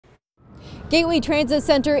Gateway Transit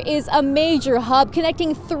Center is a major hub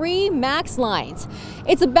connecting 3 MAX lines.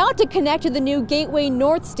 It's about to connect to the new Gateway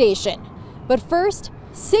North station. But first,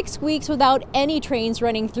 6 weeks without any trains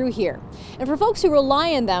running through here. And for folks who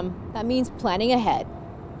rely on them, that means planning ahead.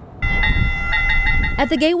 At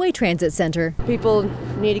the Gateway Transit Center, people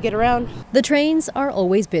need to get around. The trains are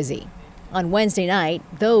always busy. On Wednesday night,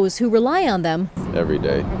 those who rely on them every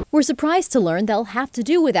day were surprised to learn they'll have to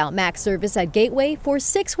do without MAX service at Gateway for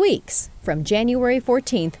 6 weeks, from January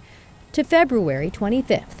 14th to February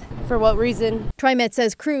 25th. For what reason? TriMet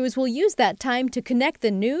says crews will use that time to connect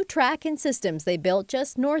the new track and systems they built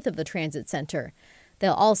just north of the transit center.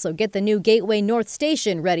 They'll also get the new Gateway North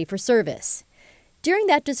station ready for service. During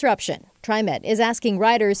that disruption, TriMet is asking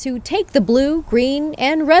riders who take the blue, green,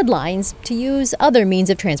 and red lines to use other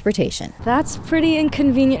means of transportation. That's pretty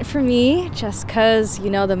inconvenient for me, just because,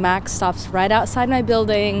 the MAX stops right outside my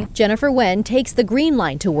building. Jennifer Wen takes the green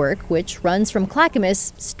line to work, which runs from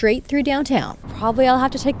Clackamas straight through downtown. Probably I'll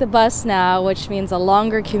have to take the bus now, which means a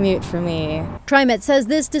longer commute for me. TriMet says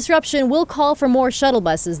this disruption will call for more shuttle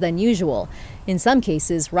buses than usual. In some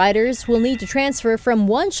cases, riders will need to transfer from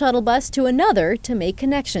one shuttle bus to another to make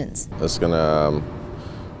connections. It's going to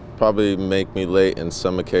probably make me late in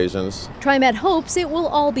some occasions. TriMet hopes it will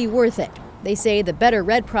all be worth it. They say the Better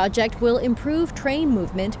Red project will improve train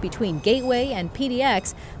movement between Gateway and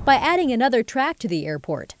PDX by adding another track to the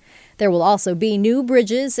airport. There will also be new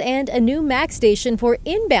bridges and a new MAX station for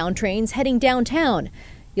inbound trains heading downtown.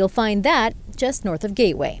 You'll find that just north of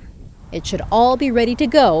Gateway. It should all be ready to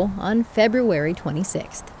go on February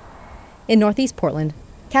 26th. In Northeast Portland,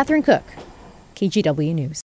 Catherine Cook, KGW News.